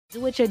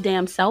Do It Your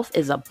Damn Self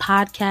is a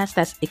podcast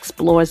that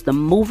explores the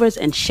movers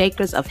and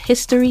shakers of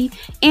history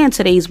and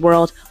today's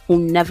world who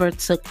never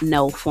took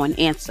no for an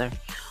answer.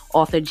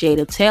 Author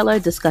Jada Taylor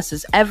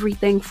discusses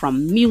everything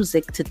from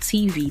music to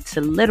TV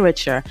to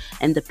literature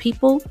and the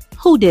people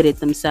who did it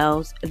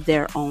themselves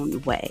their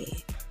own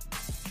way.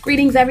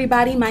 Greetings,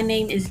 everybody. My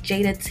name is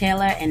Jada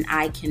Taylor, and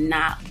I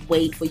cannot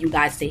wait for you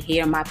guys to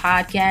hear my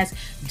podcast,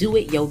 Do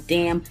It Your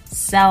Damn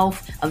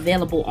Self,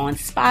 available on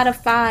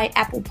Spotify,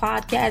 Apple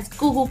Podcasts,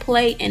 Google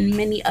Play, and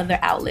many other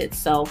outlets.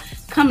 So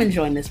come and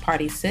join this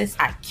party, sis.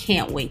 I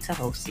can't wait to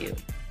host you.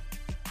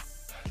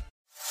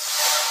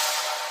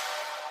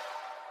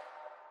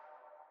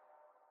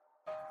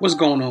 What's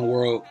going on,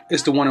 world?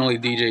 It's the one and only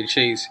DJ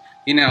Chase.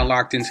 You're now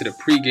locked into the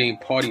pregame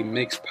party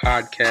mix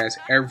podcast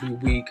every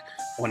week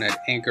on that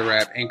Anchor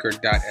app,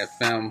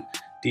 anchor.fm.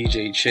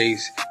 DJ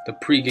Chase, the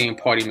pregame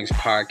party mix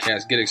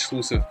podcast. Get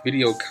exclusive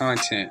video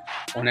content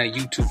on that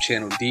YouTube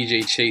channel,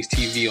 DJ Chase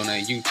TV on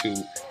that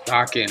YouTube.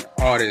 Lock in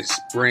artists,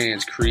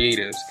 brands,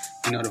 creatives.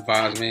 You know the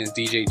vibes, man. It's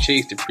DJ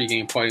Chase, the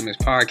pregame party mix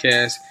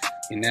podcast.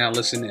 And now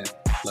listen in.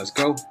 Let's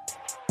go.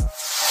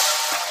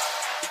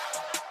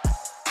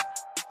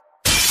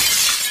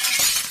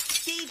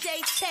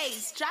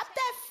 Chase, drop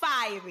that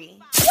fiery.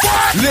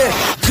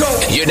 Let's go.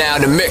 You're now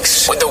in the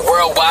mix with the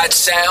Worldwide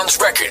Sounds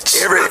Records.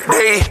 Every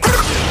day.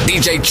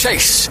 DJ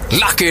Chase,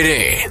 lock it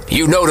in.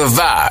 You know the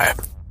vibe.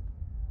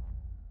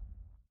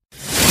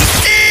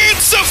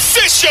 It's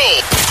official.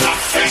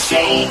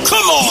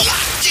 Come on.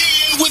 Locked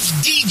in with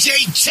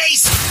DJ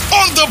Chase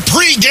on the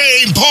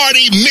Pregame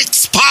Party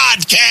Mix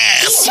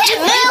podcast.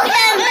 Welcome,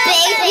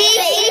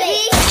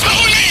 baby.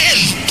 Tune in,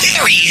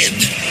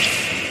 period.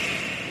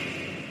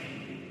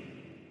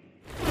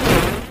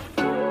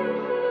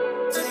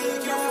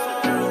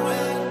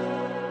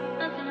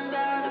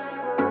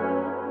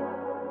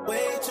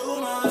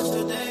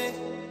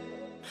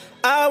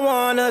 I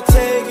wanna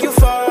take you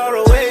far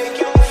away.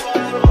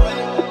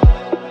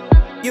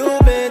 You've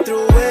been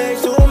through way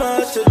too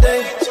much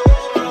today.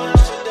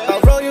 I'll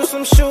roll you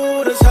some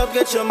shooters, help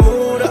get your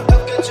mood up.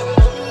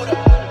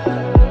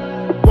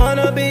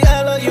 Wanna be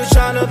Ella, you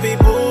tryna be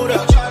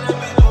Buddha.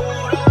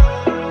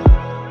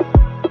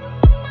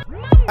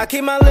 I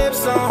keep my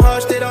lips on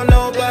hush, they don't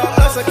know about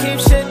us. I keep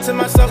shit to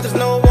myself, there's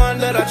no one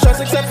that I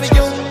trust except for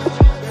you.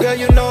 Girl,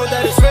 you know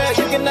that it's rare.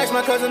 You can ask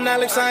my cousin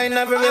Alex, I ain't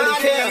never really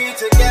care. I need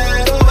to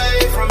get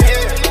away from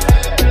here.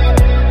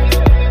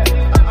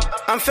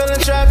 I'm feeling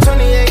trapped,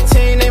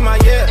 2018 ain't my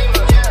year.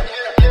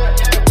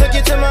 Took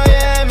you to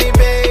Miami,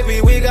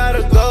 baby, we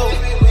gotta go.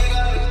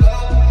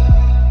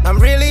 I'm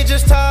really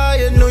just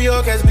tired, New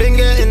York has been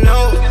getting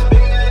old.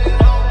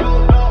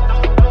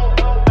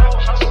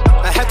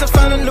 I had to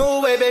find a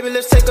new way, baby,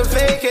 let's take a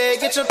vacay.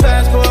 Get your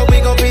passport, we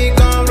gon' be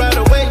gone right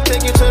away.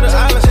 Take you to the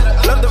island.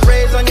 Love the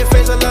rays on your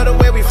face, I love the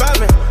way we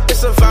vibing.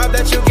 It's a vibe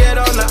that you get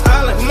on the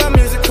island. My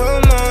music,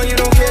 come on, you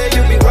don't care,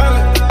 you be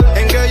rhyming.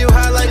 And girl, you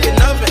hot like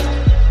an oven.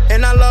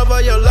 And I love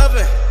all your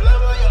loving.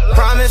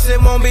 Promise it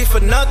won't be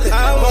for nothing.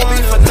 I won't be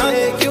for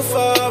nothing. Take you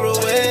far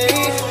away.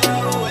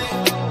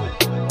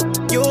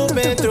 You've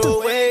been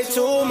through way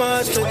too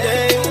much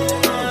today.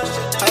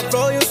 I'll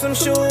throw you some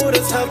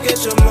shooters, help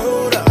get your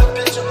mood up.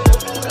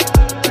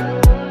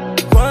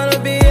 Wanna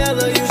be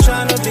Ella, you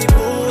tryna be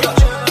Buddha.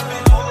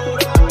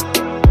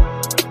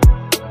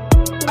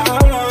 I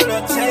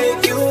wanna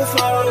take you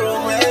far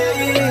away.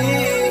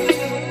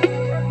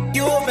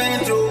 You've been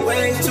through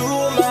way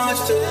too much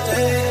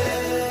today.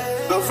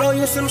 I'll throw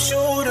you some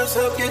shooters,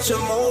 help get your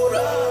mood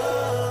up.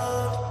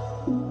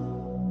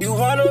 You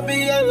wanna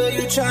be Ella,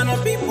 you tryna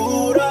be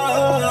Buddha.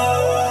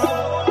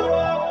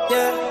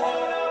 Yeah.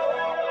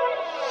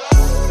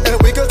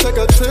 And we could take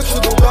a trip to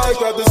Dubai,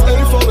 grab this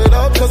thing, fold it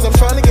up, cause I'm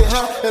trying to get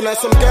high. And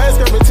that's some gas,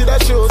 guarantee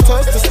that you'll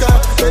touch the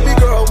sky. Baby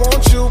girl, I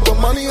want you, but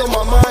money on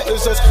my mind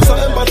is just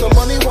something about the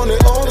money, want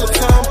it all the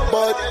time.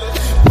 But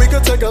we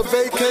could take a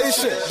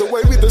vacation. The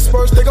way we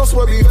disperse, they gon'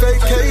 swear we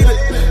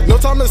vacated. No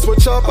time to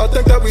switch up, I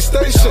think that we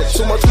station.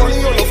 Too much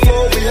money on the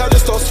floor, we had to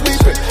start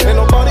sweeping. Ain't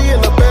nobody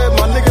in the bed,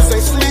 my niggas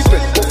ain't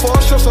sleeping. Before I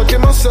stress, I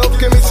give myself,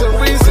 give me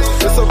 10 reasons.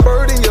 It's a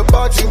bird in your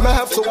box, you might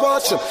have to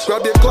watch him.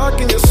 Grab your Glock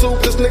in your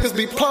suit, cause niggas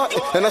be plotting.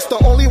 And that's the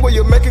only way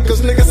you make it,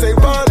 cause niggas ain't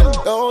riding.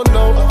 Oh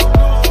no,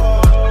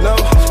 no,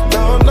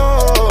 no, no.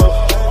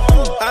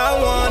 I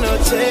wanna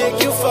take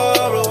you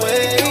far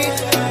away.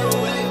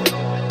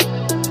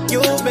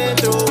 You've been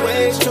through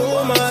way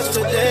too much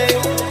today.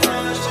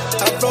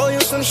 I'll throw you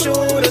some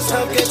shooters,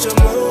 help get your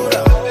mood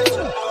up.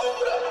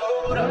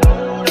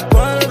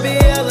 Wanna be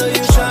Ella,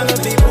 you tryna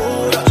be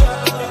Buddha.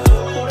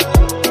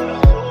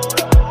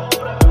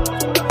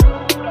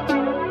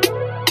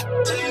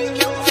 Take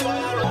you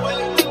far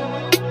away.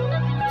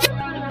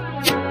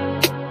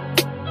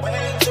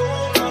 Way too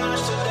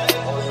much today.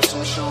 I'll throw you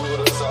some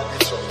shooters, I'll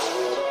get your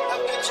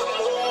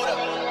mood up.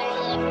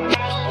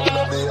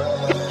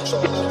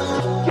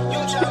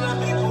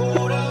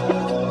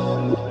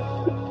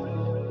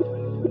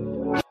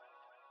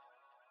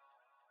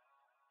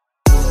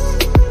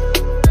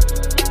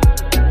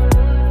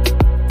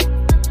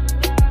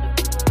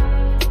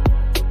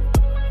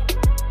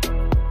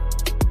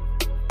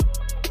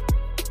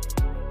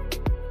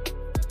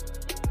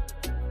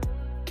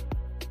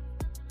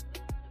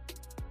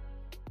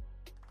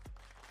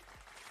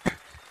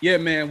 Yeah,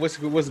 man. What's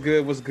good? What's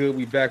good? What's good?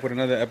 We back with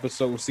another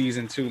episode,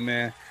 season 2,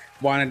 man.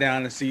 Winding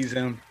down the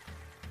season.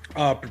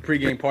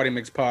 Pre-game party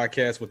mix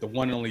podcast with the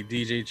one and only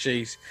DJ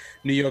Chase,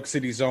 New York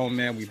City Zone,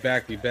 man. We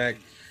back.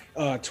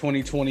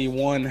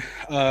 2021.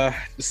 The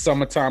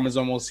summertime is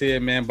almost here,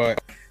 man. But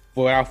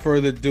without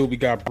further ado, we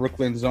got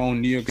Brooklyn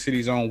Zone, New York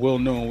City Zone, Will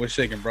Newell. What's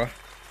shaking, bro?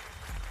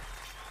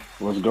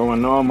 What's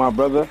going on, my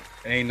brother?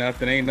 Ain't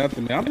nothing, man.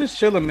 I'm just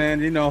chilling,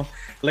 man. You know,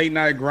 late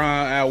night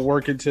grind out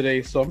working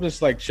today, so I'm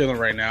just like chilling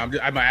right now.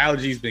 My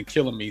allergies been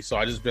killing me, so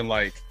I just been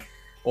like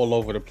all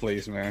over the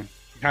place, man.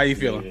 How you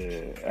feeling?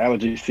 Yeah,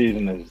 allergy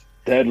season is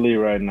deadly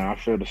right now. I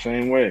feel the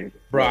same way,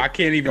 bro. I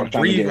can't even breathe.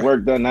 Trying to get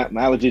work done. My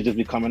allergies just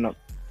be coming up,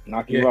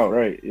 knocking you out,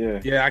 right?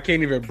 Yeah. I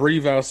can't even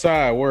breathe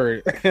outside.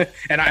 Word, and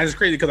it's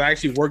crazy because I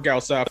actually work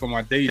outside for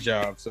my day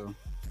job, so.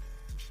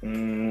 So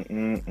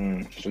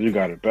you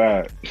got it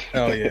bad.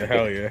 Hell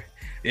yeah.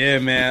 Yeah,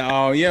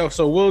 man.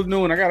 So Will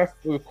Newell, I got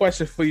a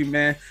question for you,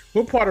 man.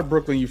 What part of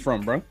Brooklyn you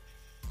from, bro?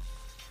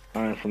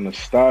 I'm from the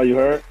Star, you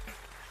heard?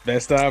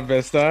 Best Star.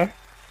 That's a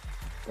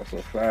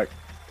fact.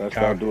 That's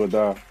how I do it,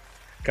 dog.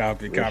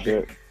 Copy.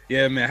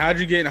 Yeah, man. How'd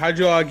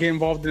you all get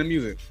involved in the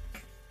music?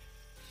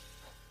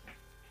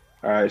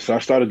 All right, so I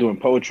started doing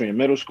poetry in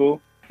middle school,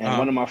 and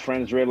one of my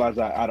friends realized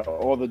that out of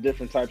all the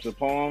different types of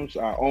poems,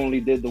 I only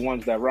did the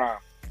ones that rhyme.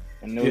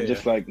 And it was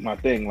just like my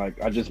thing.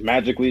 Like I just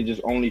magically just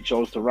only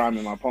chose to rhyme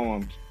in my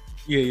poems.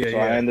 So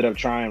I ended up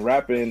trying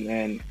rapping,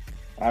 and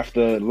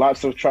after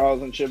lots of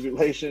trials and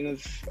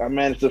tribulations, I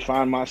managed to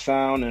find my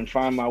sound and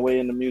find my way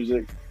into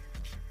music.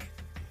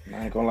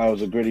 I ain't gonna lie, it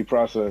was a gritty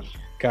process.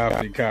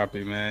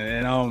 Copy,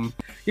 man. And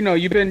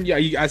you've been.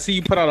 I see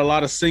you put out a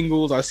lot of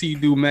singles. I see you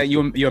do.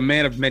 You're a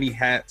man of many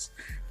hats.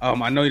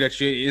 I know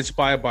that you're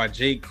inspired by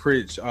Jay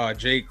Critch,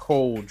 J.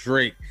 Cole,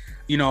 Drake.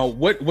 You know,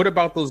 what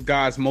about those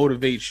guys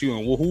motivates you,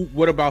 and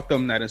what about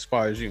them that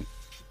inspires you?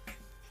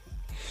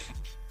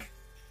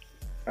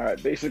 All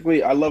right,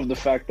 basically, I love the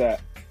fact that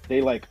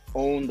they like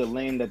own the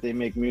lane that they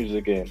make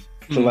music in.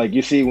 So like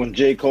you see when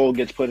J. Cole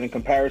gets put in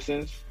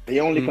comparisons, they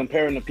only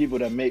comparing the people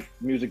that make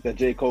music that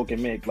J. Cole can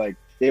make. Like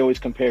they always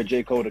compare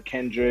J. Cole to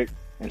Kendrick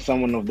and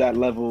someone of that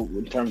level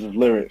in terms of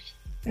lyrics.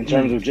 In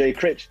terms of Jay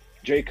Critch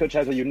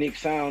has a unique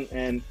sound,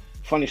 and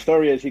funny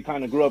story is he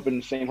kind of grew up in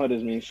the same hood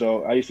as me,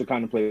 so I used to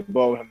kind of play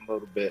ball with him a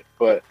little bit,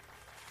 but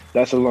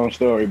that's a long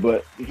story.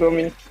 But you feel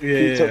me?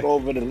 He took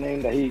over the lane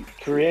that he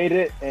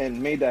created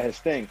and made that his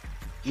thing.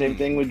 Same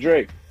thing with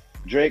Drake.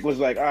 Drake was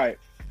like, all right,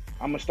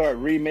 I'm gonna start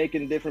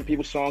remaking different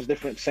people's songs,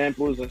 different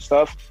samples and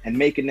stuff, and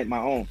making it my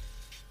own.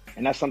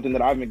 And that's something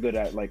that I've been good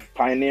at, like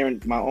pioneering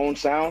my own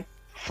sound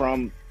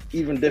from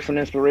even different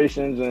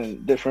inspirations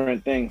and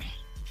different things.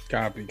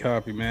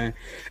 Copy, man.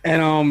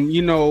 And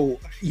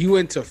you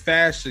into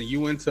fashion,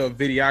 you into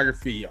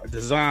videography,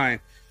 design,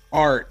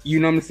 art.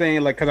 You know what I'm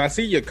saying? Like, cause I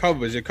see your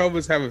covers. Your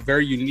covers have a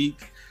very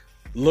unique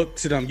look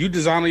to them. You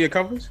design all your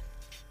covers?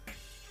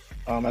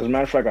 As a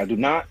matter of fact, I do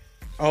not.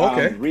 Oh,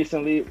 okay.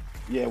 Recently,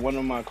 one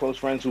of my close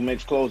friends who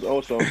makes clothes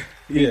also,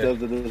 he does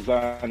the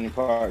designing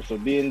part. So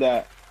being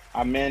that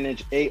I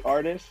manage 8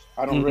 artists,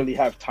 I don't really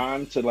have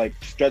time to like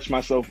stretch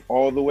myself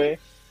all the way.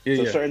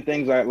 Certain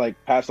things I like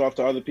pass off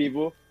to other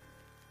people.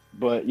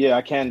 But yeah,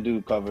 I can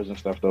do covers and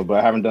stuff though, but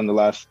I haven't done the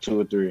last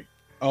 2 or 3.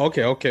 Oh,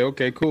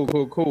 okay.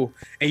 Cool.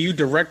 And you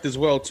direct as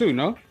well too,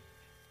 no?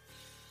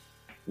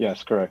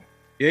 Yes, correct.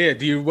 Yeah.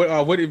 Do you what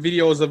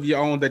videos of your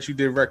own that you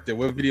directed?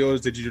 What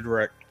videos did you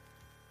direct?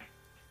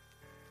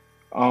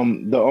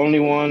 The only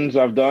ones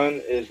I've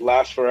done is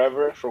Last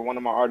Forever for one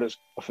of my artists'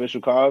 official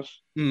cause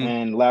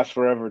and Last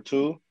Forever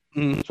 2.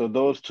 So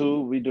those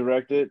 2 we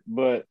directed,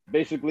 but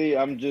basically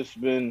I'm just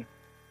been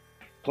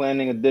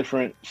planning a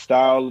different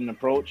style and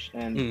approach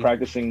and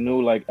practicing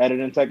new like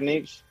editing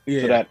techniques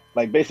so that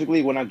like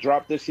basically when I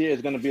drop this here,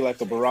 it's going to be like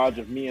a barrage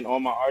of me and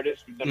all my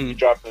artists. We're going to be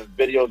dropping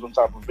videos on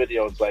top of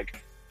videos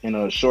like in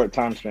a short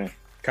time span.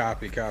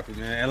 Copy,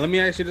 man. And let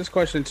me ask you this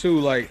question too.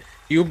 Like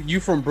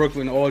you from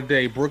Brooklyn all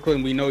day.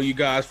 Brooklyn, we know you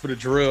guys for the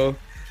drill.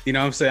 You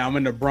know what I'm saying? I'm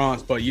in the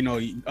Bronx, but you know,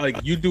 like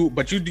you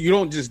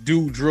don't just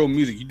do drill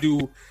music. You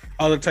do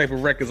other type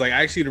of records. Like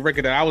actually the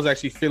record that I was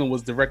actually feeling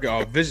was the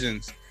record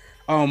Visions.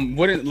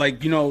 Wouldn't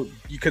like, you know,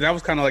 because that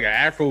was kind of like an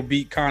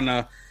Afrobeat kind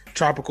of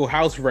tropical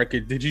house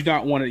record. Did you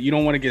not want to, you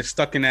don't want to get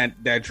stuck in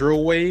that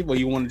drill wave, or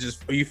you want to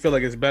just, or you feel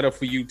like it's better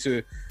for you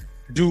to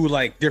do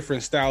like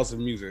different styles of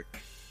music?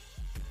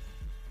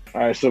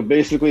 All right, so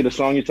basically the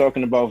song you're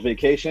talking about,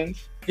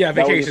 Vacations. Yeah,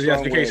 Vacations,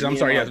 yes, Vacations. I'm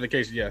sorry, yes,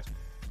 Vacations, yes.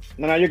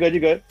 No, you're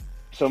good.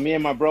 So me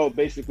and my bro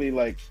basically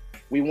like,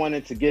 we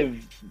wanted to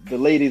give the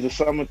ladies a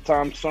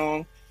summertime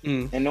song,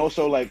 and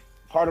also like,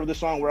 part of the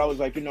song where I was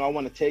like, you know, I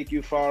want to take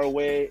you far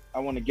away. I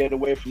want to get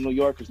away from New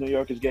York because New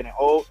York is getting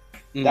old.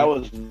 That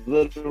was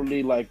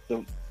literally like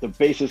the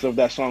basis of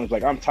that song. It's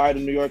like, I'm tired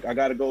of New York. I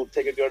got to go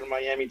take a girl to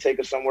Miami, take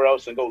her somewhere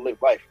else and go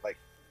live life. Like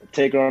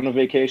take her on a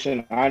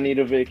vacation. I need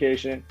a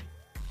vacation.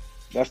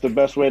 That's the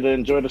best way to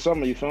enjoy the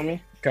summer. You feel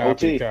me?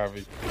 Copy. All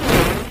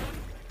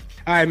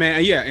right,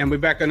 man. Yeah. And we're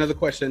back to another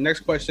question. Next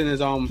question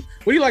is, what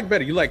do you like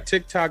better? You like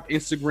TikTok,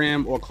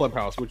 Instagram, or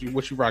Clubhouse? What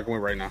you rocking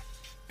with right now?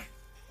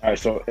 All right,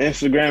 so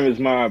Instagram is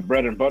my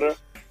bread and butter.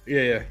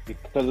 Yeah.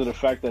 Because of the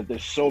fact that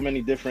there's so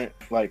many different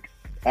like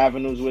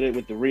avenues with it,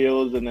 with the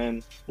reels and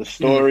then the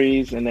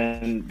stories and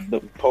then the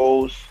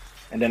posts.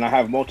 And then I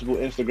have multiple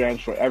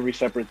Instagrams for every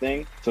separate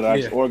thing so that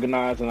it's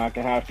organized and I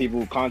can have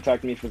people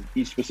contact me for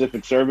each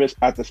specific service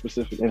at the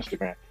specific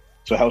Instagram.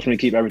 So it helps me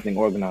keep everything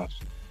organized.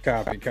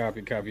 Copy.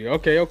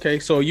 Okay.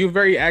 So you're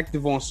very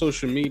active on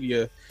social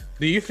media.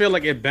 Do you feel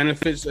like it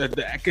benefits?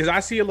 Because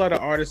I see a lot of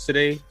artists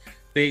today,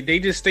 they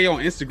just stay on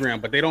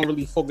Instagram, but they don't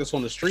really focus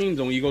on the streams.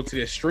 And when you go to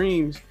their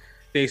streams,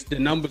 the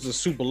numbers are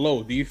super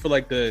low. Do you feel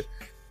like the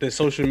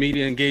social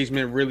media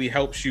engagement really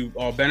helps you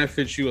or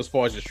benefits you as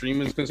far as the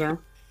streaming is concerned?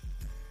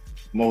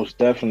 Most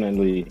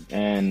definitely.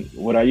 And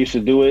what I used to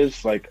do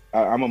is like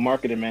I'm a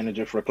marketing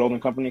manager for a clothing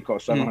company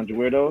called 700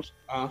 Weirdos.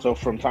 So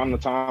from time to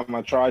time,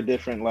 I try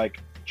different like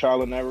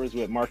trial and errors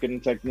with marketing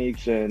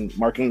techniques and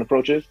marketing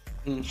approaches.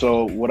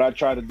 So what I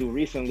try to do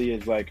recently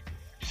is like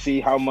see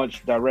how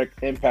much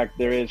direct impact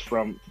there is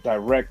from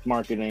direct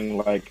marketing,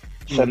 like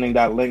sending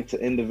that link to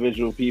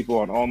individual people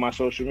on all my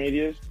social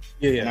medias.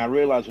 And I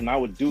realized when I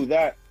would do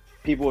that,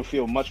 people would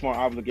feel much more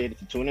obligated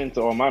to tune into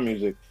all my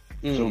music.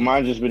 So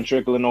mine's just been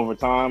trickling over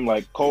time.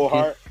 Like Cold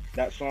Heart,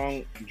 that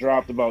song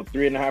dropped about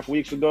 3.5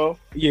 weeks ago.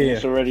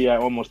 It's already at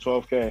almost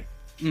 12K.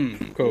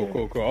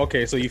 Cool.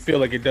 Okay, so you feel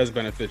like it does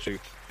benefit you.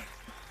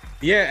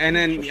 Yeah, and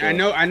then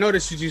sure. I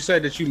noticed that you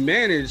said that you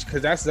manage,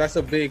 because that's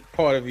a big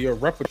part of your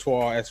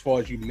repertoire as far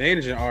as you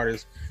managing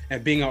artists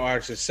and being an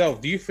artist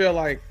yourself. Do you feel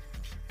like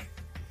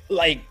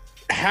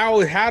how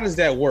does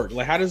that work?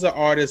 Like, how does an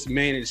artist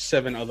manage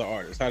 7 other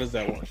artists? How does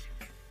that work?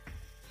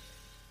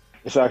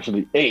 It's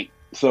actually 8.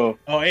 So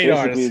 8 basically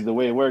artists. The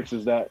way it works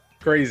is that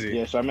crazy.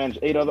 Yeah, so I manage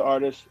 8 other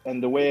artists,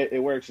 and the way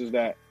it works is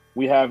that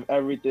we have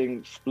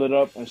everything split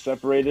up and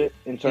separated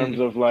in terms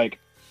of like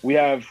we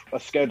have a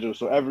schedule.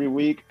 So every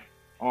week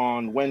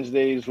on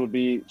Wednesdays would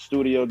be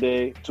studio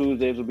day,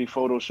 Tuesdays would be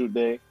photo shoot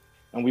day,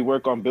 and we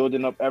work on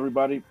building up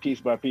everybody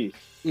piece by piece.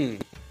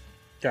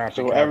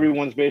 So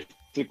everyone's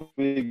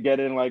basically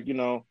getting like, you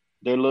know,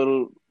 their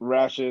little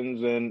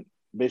rations and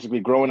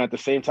basically growing at the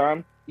same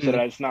time so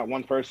that it's not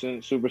one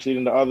person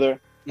superseding the other.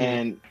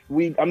 And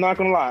I'm not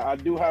gonna lie, I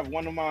do have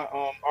one of my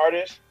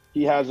artists.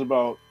 He has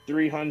about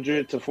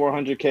 300 to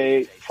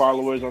 400K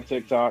followers on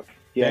TikTok.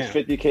 He has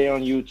 50K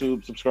on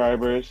YouTube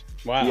subscribers.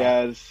 Wow. He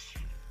has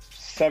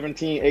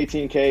 17,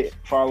 18K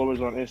followers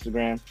on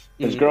Instagram.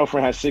 His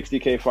girlfriend has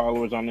 60K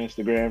followers on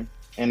Instagram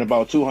and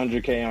about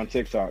 200K on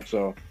TikTok.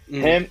 So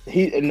and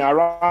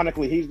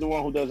ironically, he's the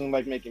one who doesn't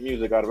like making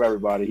music out of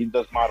everybody. He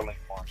does modeling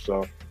more.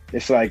 So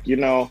it's like, you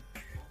know,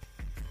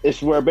 it's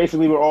where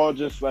basically we're all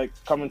just like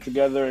coming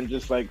together and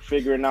just like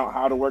figuring out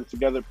how to work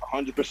together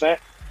 100%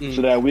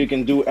 so that we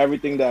can do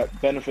everything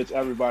that benefits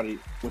everybody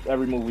with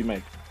every move we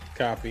make.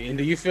 Copy. And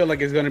do you feel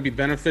like it's going to be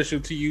beneficial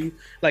to you?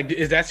 Like,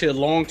 is that your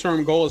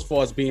long-term goal as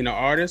far as being an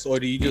artist, or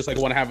do you just like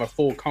want to have a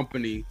full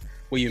company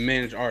where you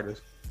manage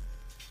artists?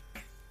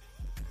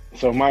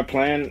 So my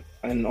plan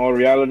in all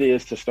reality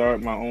is to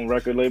start my own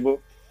record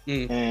label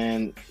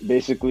and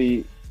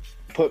basically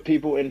put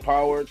people in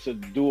power to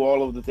do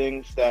all of the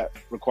things that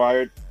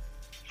required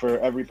for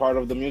every part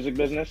of the music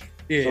business.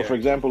 So for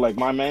example, like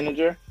my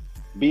manager,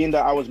 being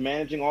that I was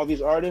managing all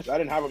these artists, I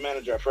didn't have a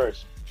manager at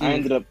first. I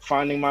ended up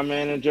finding my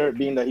manager,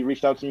 being that he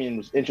reached out to me and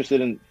was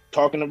interested in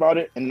talking about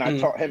it. And I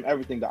taught him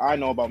everything that I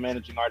know about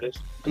managing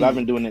artists, because I've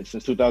been doing it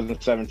since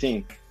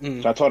 2017.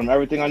 So I taught him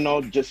everything I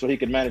know just so he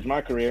could manage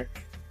my career.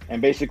 And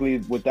basically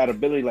with that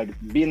ability, like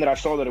being that I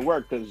saw that it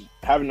worked, because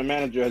having a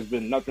manager has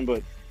been nothing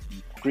but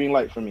green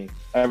light for me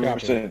ever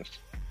since.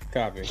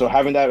 So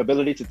having that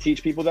ability to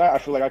teach people that, I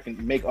feel like I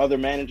can make other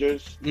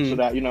managers so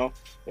that, you know,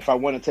 if I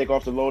want to take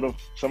off the load of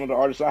some of the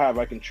artists I have,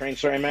 I can train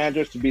certain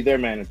managers to be their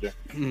manager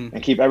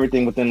and keep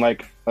everything within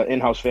like an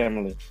in-house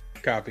family.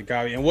 Copy.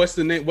 And what's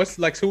the name? What's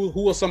like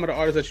who are some of the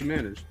artists that you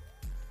manage?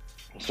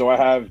 So I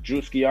have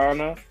Juice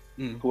Guyana,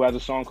 who has a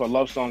song called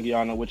Love Song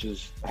Guyana, which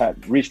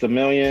had reached 1.2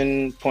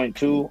 million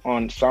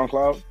on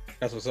SoundCloud.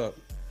 That's what's up.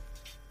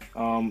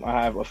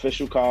 I have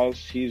Official Cause.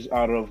 He's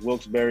out of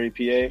Wilkes-Barre,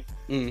 PA.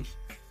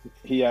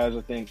 He has,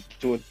 I think,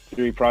 2 or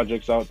 3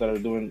 projects out that are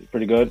doing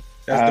pretty good.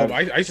 That's dope.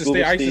 I used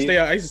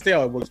to stay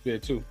out at Wilkes-Barre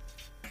too.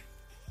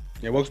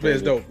 Yeah, Wilkes-Barre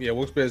is dope.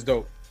 Wilkes-Barre is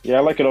dope. Yeah, I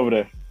like it over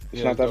there.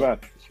 It's not that bad.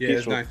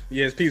 It's nice.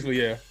 Yeah, it's peaceful.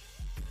 Yeah,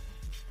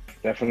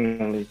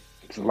 definitely.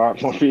 It's a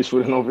lot more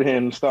peaceful than over here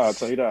in the Star. I'll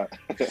tell you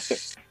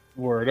that.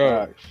 Word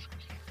up.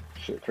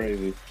 Shit,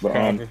 crazy.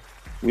 But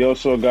we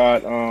also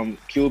got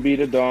QB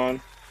the Dawn,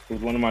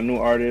 who's one of my new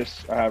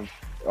artists. I have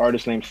an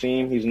artist named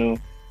Seam. He's new,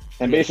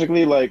 and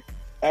basically like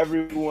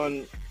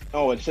everyone.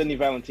 Oh, and Sidney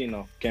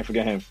Valentino. Can't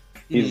forget him.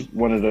 He's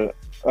one of the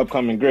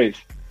upcoming greats.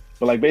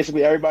 But like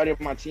basically everybody on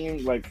my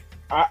team, like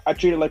I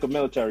treat it like a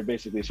military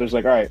basically. So it's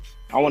like, all right,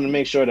 I want to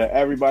make sure that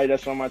everybody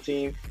that's on my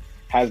team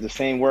has the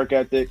same work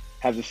ethic,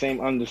 has the same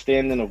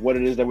understanding of what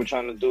it is that we're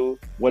trying to do,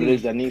 what it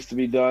is that needs to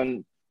be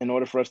done in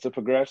order for us to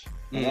progress.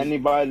 And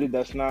anybody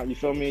that's not, you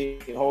feel me,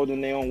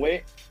 holding their own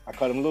weight, I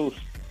cut them loose.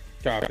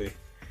 Copy.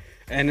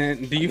 And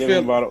then do you feel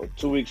about a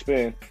 2-week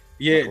span?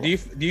 Yeah. Do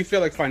you feel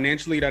like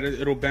financially that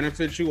it'll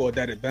benefit you, or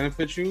that it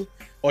benefits you,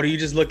 or do you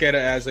just look at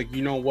it as like,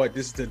 you know what,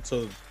 this is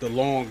the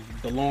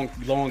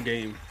long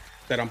game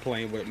that I'm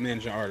playing with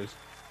managing artists?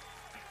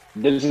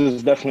 This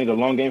is definitely the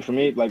long game for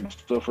me. Like,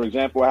 so for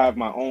example, I have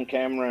my own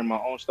camera and my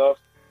own stuff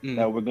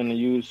that we're gonna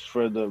use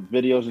for the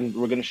videos and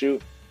we're gonna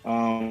shoot.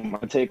 I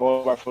take all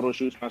of our photo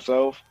shoots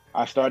myself.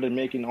 I started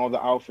making all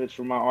the outfits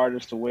for my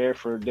artists to wear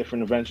for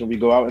different events when we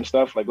go out and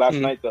stuff. Like last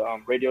night, the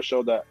radio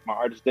show that my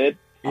artist did,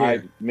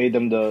 I made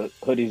them the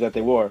hoodies that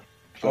they wore.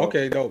 So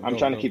okay, dope. I'm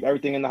trying to keep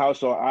everything in the house,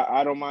 so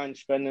I don't mind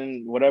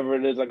spending whatever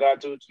it is I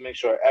got to make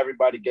sure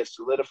everybody gets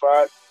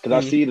solidified.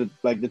 Because I see the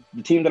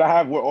team that I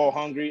have, we're all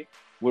hungry.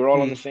 We're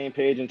all on the same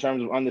page in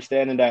terms of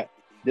understanding that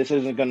this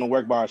isn't going to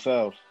work by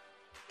ourselves.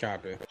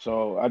 Copy.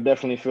 So I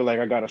definitely feel like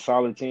I got a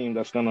solid team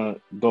that's going to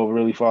go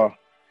really far.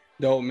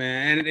 Dope,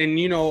 man. And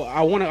you know, I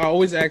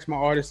always ask my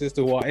artists as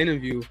to who I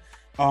interview,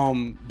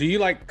 do you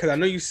like, because I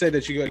know you said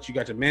that you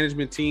got your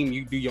management team,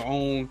 you do your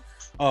own,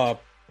 or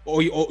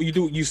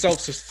you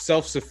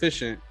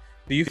self-sufficient.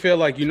 Do you feel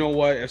like, you know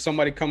what, if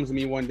somebody comes to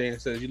me one day and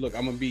says, look,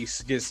 I'm gonna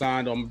get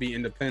signed, or I'm gonna be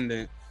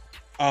independent,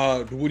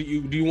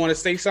 do you want to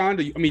stay signed?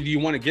 Do you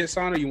want to get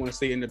signed, or you want to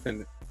stay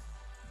independent?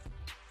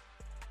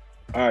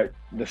 All right,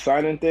 the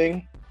signing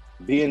thing,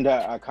 being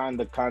that I kind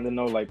of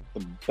know like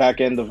the back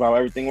end of how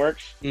everything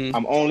works,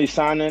 I'm only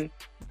signing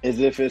as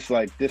if it's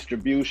like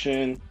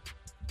distribution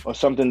or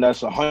something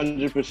that's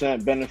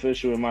 100%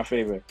 beneficial in my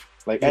favor.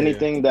 Like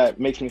anything that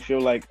makes me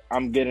feel like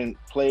I'm getting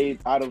played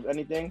out of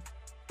anything,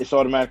 it's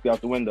automatically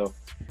out the window.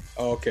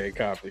 Okay,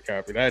 copy.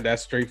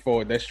 That's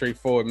straightforward. That's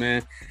straightforward,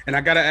 man. And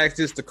I gotta ask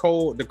this: the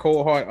Cold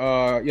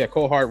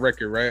Heart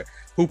record, right?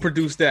 Who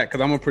produced that?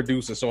 Because I'm a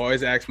producer, so I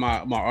always ask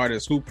my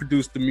artists who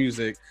produced the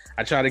music.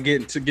 I try to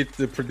get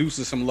the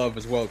producer some love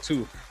as well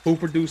too. Who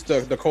produced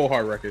the Cold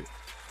Heart record?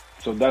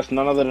 So that's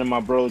none other than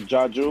my bro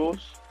Ja Jules,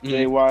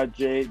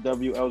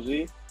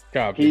 JYJWLZ.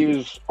 Copy. He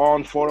was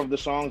on 4 of the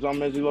songs on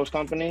Mizzy Lowe's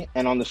Company,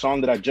 and on the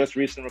song that I just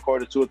recently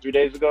recorded 2 or 3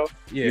 days ago,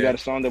 we got a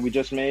song that we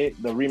just made,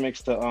 the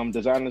remix to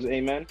Designer's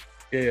Amen.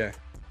 Yeah.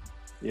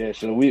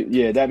 So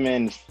that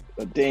man's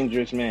a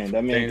dangerous man.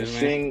 That man can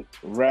sing,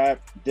 rap,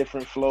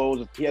 different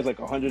flows. He has like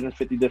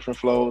 150 different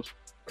flows.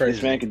 Crazy.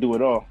 This man can do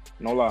it all.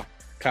 No lie.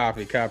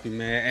 Copy,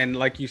 man. And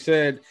like you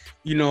said,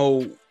 you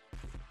know,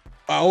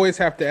 I always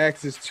have to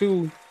ask this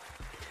too.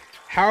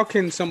 How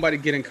can somebody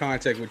get in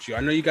contact with you?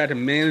 I know you got to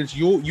manage.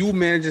 You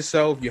manage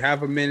yourself. You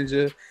have a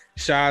manager.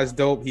 Shah's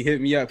dope. He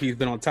hit me up. He's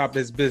been on top of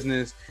his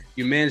business.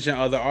 You managing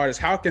other artists.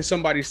 How can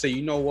somebody say,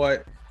 you know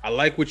what? I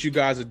like what you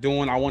guys are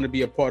doing. I want to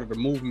be a part of the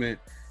movement.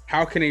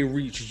 How can they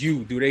reach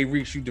you? Do they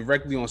reach you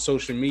directly on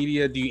social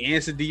media? Do you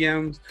answer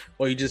DMs?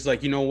 Or you just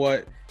like, you know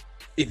what?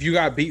 If you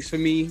got beats for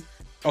me,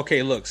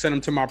 okay, look, send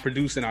them to my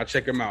producer and I'll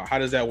check them out. How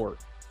does that work?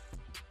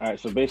 All right.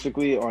 So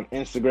basically on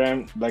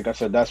Instagram, like I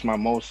said, that's my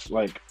most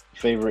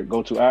favorite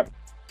go-to app.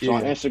 So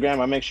on Instagram,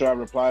 I make sure I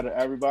reply to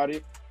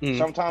everybody.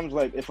 Sometimes,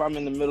 like if I'm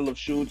in the middle of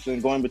shoots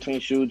and going between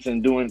shoots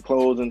and doing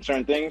clothes and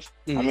certain things,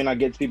 I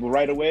get to people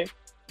right away.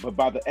 But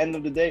by the end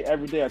of the day,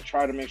 every day, I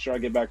try to make sure I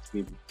get back to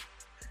people.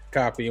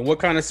 Copy. And what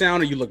kind of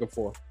sound are you looking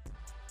for?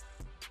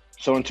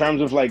 So in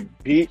terms of like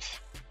beats,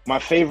 my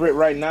favorite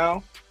right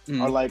now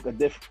are like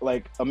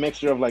a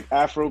mixture of like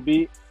Afro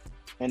beat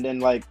and then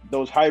like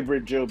those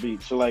hybrid drill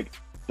beats. So like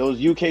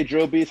those UK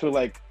drill beats with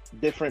like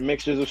different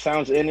mixtures of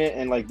sounds in it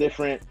and like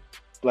different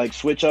like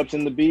switch ups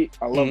in the beat.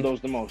 I love those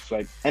the most.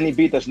 Like any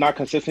beat that's not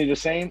consistently the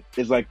same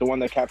is like the one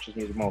that captures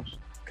me the most.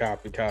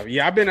 Copy.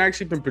 Yeah, I've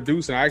been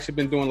producing. I actually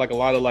been doing like a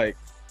lot of like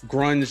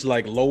grunge,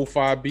 like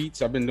lo-fi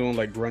beats. I've been doing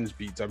like grunge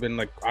beats. I've been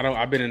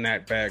in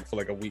that bag for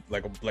like a week,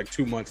 like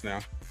 2 months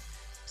now.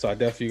 So I'm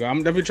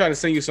definitely trying to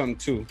send you something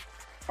too.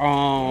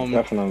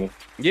 Definitely.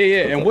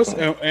 Yeah.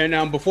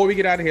 And before we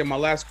get out of here, my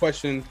last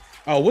question.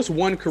 What's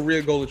one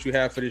career goal that you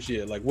have for this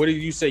year? Like, what did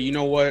you say? You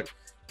know what?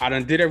 I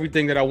done did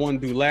everything that I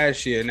wanted to do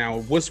last year. Now,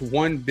 what's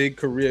one big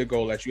career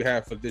goal that you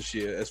have for this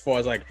year? As far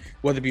as like,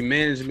 whether it be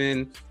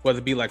management, whether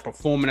it be like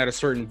performing at a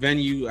certain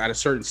venue, at a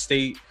certain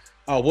state.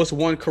 What's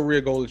one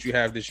career goal that you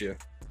have this year?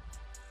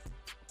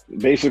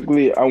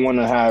 Basically, I want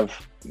to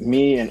have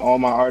me and all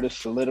my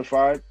artists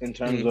solidified in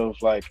terms of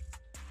like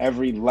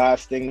every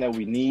last thing that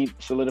we need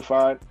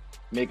solidified,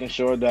 making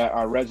sure that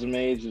our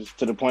resumes is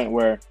to the point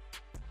where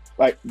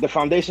like the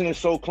foundation is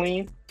so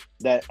clean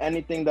that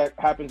anything that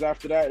happens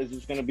after that is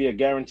just going to be a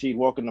guaranteed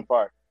walk in the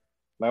park.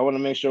 Like I want to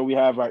make sure we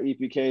have our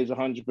EPKs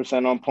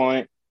 100% on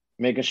point,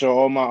 making sure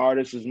all my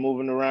artists is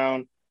moving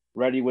around,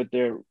 ready with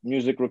their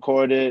music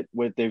recorded,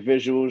 with their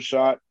visuals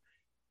shot,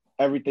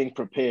 everything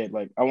prepared.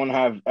 Like I want to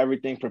have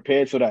everything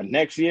prepared so that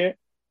next year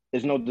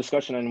there's no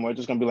discussion anymore. It's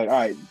just going to be like, all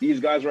right, these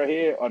guys right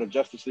here are the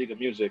Justice League of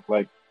music.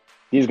 Like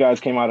these guys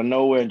came out of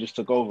nowhere and just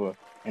took over.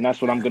 And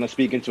that's what I'm going to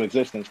speak into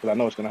existence because I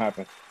know it's going to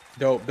happen.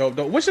 Dope.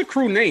 What's your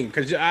crew name?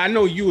 Because I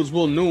know you as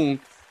Will Noon,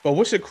 but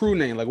what's your crew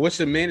name? Like, what's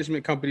your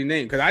management company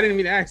name? Because I didn't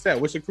even ask that.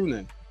 What's your crew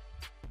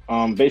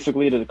name?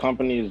 Basically, the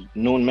company is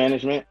Noon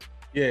Management.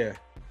 Yeah.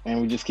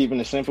 And we're just keeping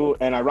it simple.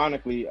 And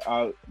ironically,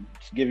 I'll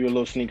give you a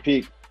little sneak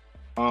peek.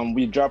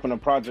 We dropping a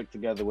project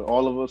together with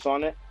all of us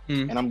on it,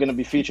 and I'm gonna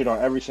be featured on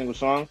every single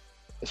song.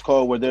 It's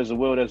called Where There's a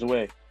Will, There's a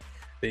Way.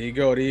 There you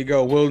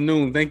go. Will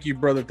Noon, thank you,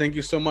 brother. Thank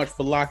you so much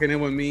for locking in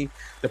with me.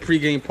 The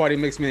pregame party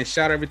mix, man.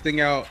 Shout everything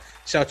out.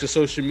 Shout your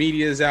social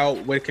medias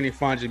out. Where can they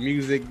find your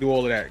music? Do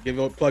all of that.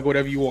 Plug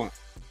whatever you want.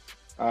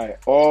 All right.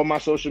 All my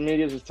social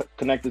medias is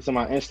connected to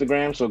my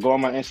Instagram. So go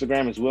on my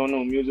Instagram. It's Will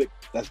Noon Music.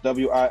 That's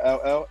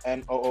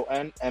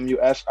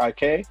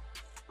WILLNOONMUSIK.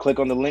 Click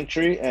on the link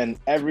tree, and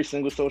every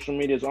single social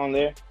media is on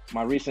there.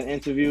 My recent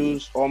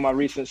interviews, all my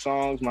recent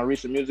songs, my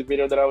recent music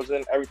video that I was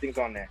in, everything's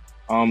on there.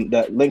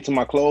 That link to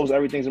my clothes,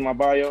 everything's in my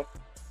bio.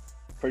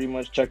 Pretty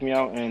much check me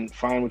out and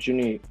find what you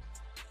need.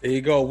 There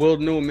you go. Will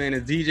Noon, man.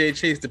 It's DJ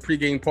Chase, the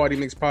pregame party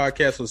mix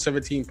podcast on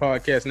 17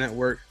 Podcast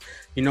Network.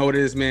 You know what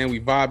it is, man. We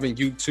vibing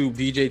YouTube,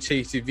 DJ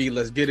Chase TV.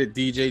 Let's get it.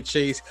 DJ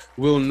Chase,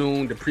 Will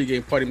Noon, the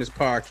pregame party mix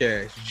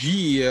podcast.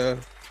 Yeah.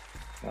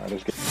 All right,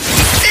 let's get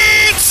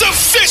It's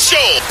official.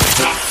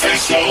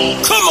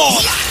 Come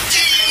on.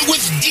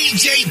 With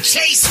DJ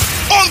Chase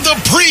on the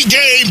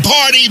pregame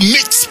party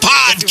mix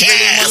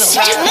podcast. As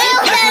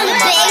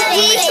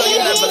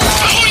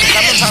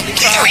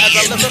I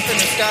look up in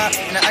the sky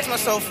and I ask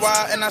myself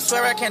why, and I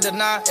swear I can't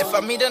deny. If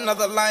I meet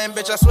another lion,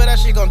 bitch, I swear that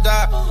she gon'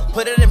 die.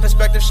 Put it in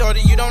perspective,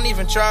 shorty, you don't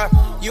even try.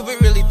 You be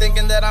really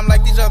thinking that I'm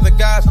like these other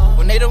guys,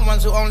 when they the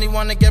ones who only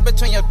wanna get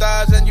between your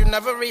thighs, and you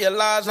never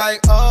realize, like,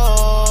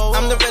 oh,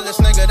 I'm the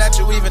realest nigga that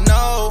you even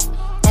know.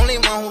 Only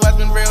one who has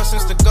been real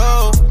since the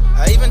go.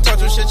 I even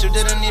taught you shit you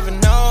didn't even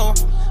know.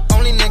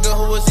 Only nigga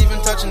who was even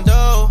touching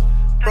dough.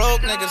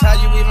 Broke niggas, how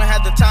you even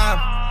had the time?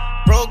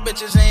 Broke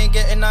bitches ain't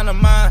getting none of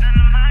mine.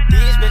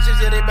 These bitches,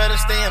 yeah, they better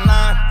stay in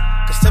line.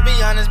 Cause to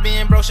be honest,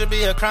 being broke should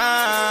be a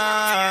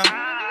crime.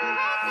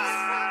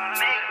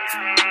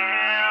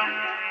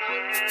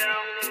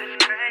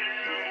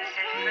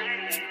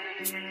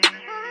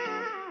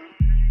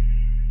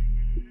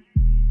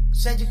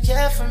 Said you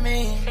care for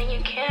me.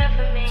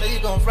 So you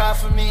gon' ride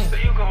for me.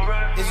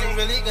 Is you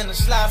really gonna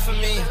slide for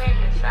me?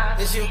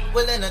 Is you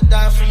willing to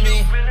die for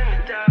me?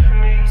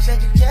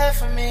 Said you care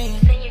for me.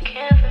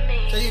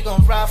 So you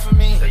gon' ride for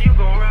me. Is you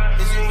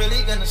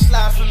really gonna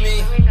slide for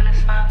me?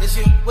 Is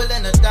you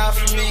willing to die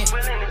for me?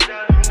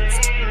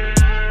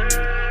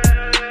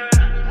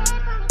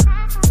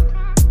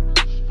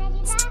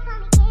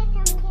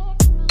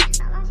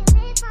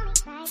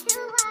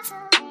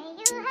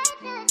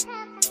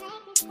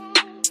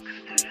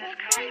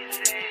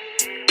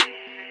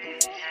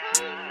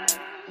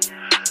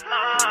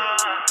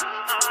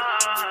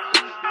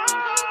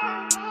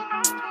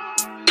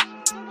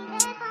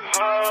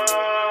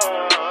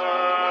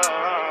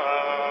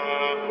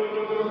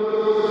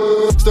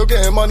 Still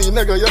getting money,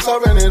 nigga, yes, I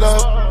ran it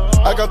up.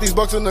 I got these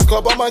bucks in the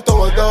club, I might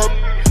throw it up.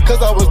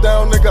 Cause I was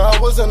down, nigga, I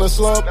was in a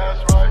slump.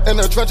 In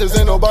the trenches,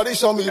 ain't nobody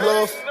show me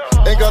love.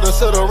 Ain't gotta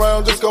sit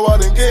around, just go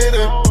out and get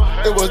it.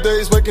 It was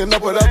days waking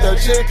up without that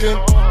chicken.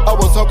 I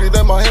was hungry,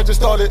 then my hand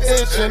just started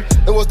itching.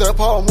 It was that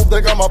power move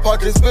that got my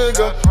pockets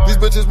bigger. These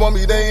bitches want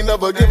me, they ain't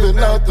never giving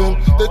nothing.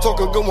 They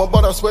talk a good one,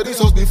 but I swear these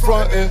hoes be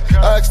frontin'.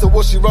 I asked her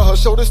what she run, her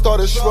shoulders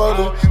started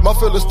shrugging. My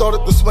feelings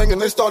started to swing and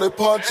they started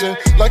punching.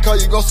 Like how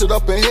you gon' sit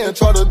up in here and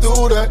try to do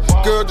that?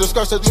 Girl, just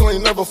scratch that you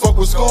ain't never fuck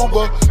with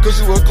scuba. Cause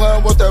you a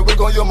clown, want that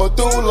wig on your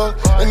medulla.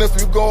 And if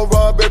you gon'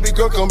 ride, baby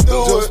girl, come do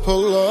it. Just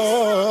pull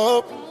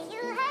up.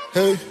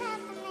 Hey,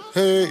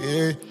 hey,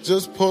 hey,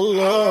 just pull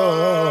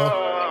up.